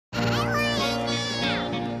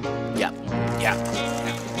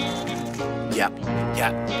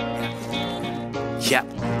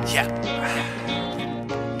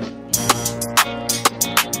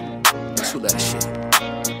Too that shit.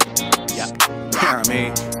 You know what I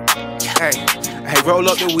mean? Hey, roll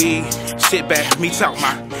up the weed, sit back, me talk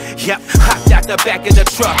my. Hopped out the back of the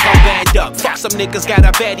truck, I'm banned up. Fuck some niggas, got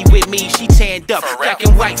a baddie with me, she tanned up. Black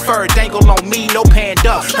and white fur, dangle on me, no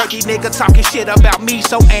panda. Heard these niggas talking shit about me,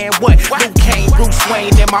 so and what? Caine, Bruce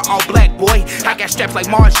Wayne, and my all black boy. I got straps like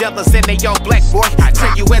Margellas and they all black boy. I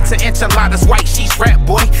turn you into enchiladas, white sheets, rap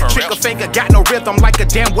boy. Trigger finger, got no rhythm like a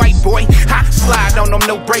damn white boy. I slide on them,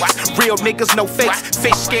 no brakes. Real niggas, no fakes.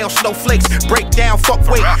 Fish scale, snowflakes. Break down, fuck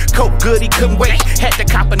weight. Coke good, he couldn't wait. Had to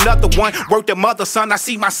cop another one. Word the mother, son, I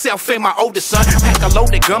see myself and my oldest son. Pack a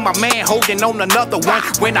loaded gun, my man holding on another one.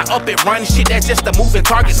 When I up and run, shit, that's just a moving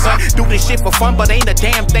target, son. Do this shit for fun, but ain't a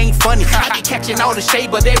damn thing funny. I be catching all the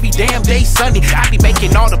shade, but every damn day sunny. I be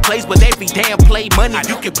making all the plays, but every damn play money.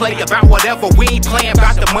 You can play about whatever, we ain't playing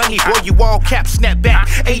about the money. Boy, you all cap, snap back.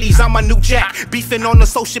 80s, I'm a new jack. Beefing on the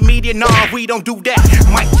social media, nah, we don't do that.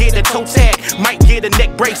 Might get a toe tag, might get a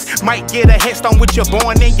neck brace, might get a headstone with your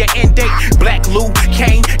born and your end date. Black Lou,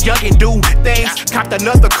 Caine, young and do things. Copped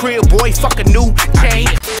another crib, boy, fuck a new chain.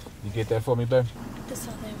 You get that for me, baby? That's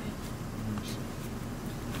all there is.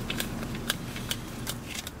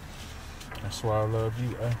 That's why I love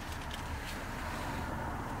you, eh?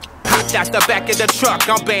 Hopped out the back of the truck,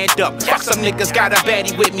 I'm banned up. Fuck some niggas, got a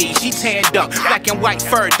baddie with me, she tanned up. Black and white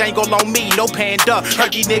fur, dangle on me, no panda.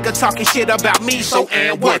 Heard these niggas talking shit about me, so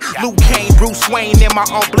and what? Caine, Bruce Wayne, and my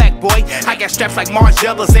all black boy. I got straps like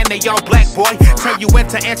Margellas and they all black boy. Turn you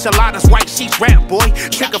into enchiladas, white sheets, rap boy.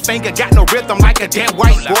 Trigger finger, got no rhythm like a damn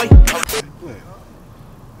white boy. Ain't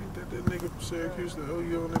that nigga from Syracuse that owe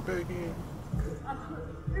you on the back end?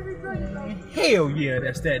 Hell yeah,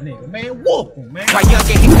 that's that nigga, man. Whoop him, man. My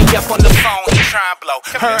youngin' hit me up on the phone, he tryin' blow.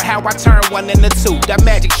 Heard how I turn 1 into 2, that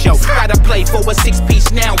magic show. Gotta play for a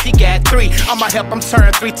 6-piece now, he got 3. I'ma help him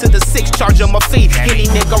turn 3 to the 6, charge him a fee. Any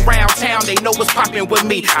nigga around town, they know what's poppin' with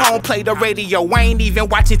me. I don't play the radio, I ain't even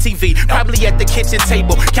watching TV. Probably at the kitchen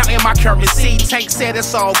table, counting my currency. Tank said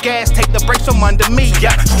it's all gas, take the brakes from under me.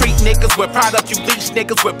 Street niggas with product, you leech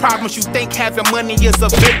niggas with problems. You think having money is a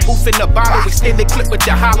big booth in the bottle. Extended clip with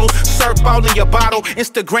your hollow, surf ball in your bottle.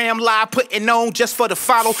 Instagram live, putting on just for the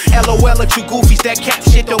follow. LOL at you goofies, that cap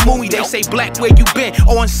shit don't move me. They say Black, where you been?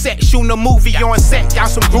 On set, shooting a movie. On set, y'all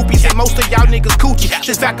some groupies, and most of y'all niggas coochie.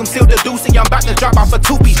 Since vacuum sealed the doozy, I'm about to drop off a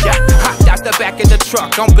 2-piece. Hopped out the back of the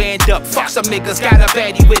truck, I'm banned up. Fuck some niggas, got a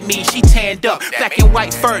baddie with me, she tanned up. Black and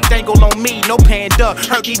white fur, dangle on me, no panda.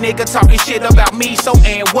 Heard these niggas talking shit about me, so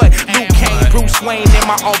and what? Caine, Bruce Wayne, and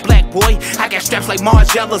my all black boy. I got straps like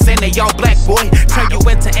Margellas and they all black boy. Turn you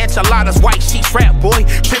into enchiladas, white sheets, rap boy.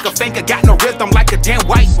 Trigger finger, got no rhythm like a damn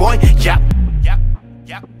white boy.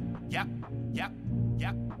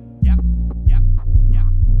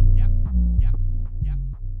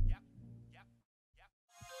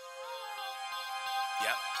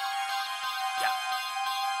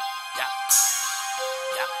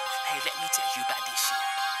 Hey, let me tell you about this shit.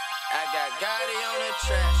 I got Gotti on the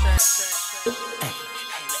track. Hey,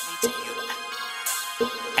 let me tell you about it.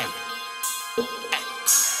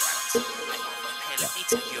 Hey, let me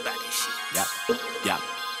tell you about this shit.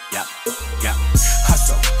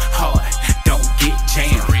 Hustle hard, don't get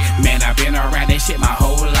jammed. Man, I've been around that shit my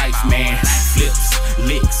whole life, man. Flips,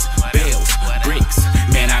 licks, bells, bricks.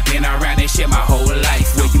 Man, I've been around that shit my whole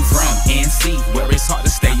life. Where you from? NC, where it's hard to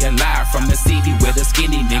stay alive. From the city where the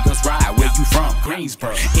skinny niggas ride. Where you from?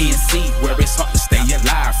 Greensboro. NC, where it's hard to stay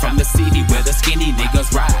alive. From the city where the skinny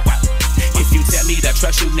niggas ride. If you tell me to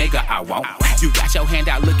trust you, nigga, I won't. You got your hand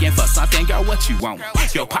out looking for something, girl, what you want?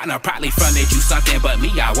 Your partner probably fronted you something, but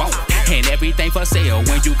me, I won't. And everything for sale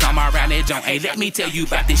when you come around that joint. Hey, let me tell you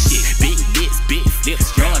about this shit. Big lips, big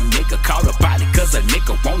flips. Young nigga caught a body cause a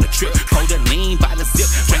nigga want a trip. Hold the lean by the zip,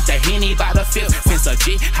 drink the Henny by the fifth. Since a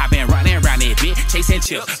G, I been running around that bitch, chasing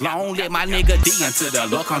chips. Long live my nigga D until the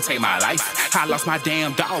Lord come take my life. I lost my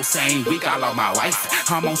damn dog, same week I lost my wife.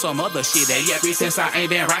 I'm on some other shit that ever since I ain't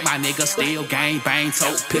been right. My nigga still gang bang,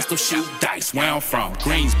 tote, pistol, shoot, dice. Where I'm from,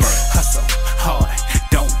 Greensboro.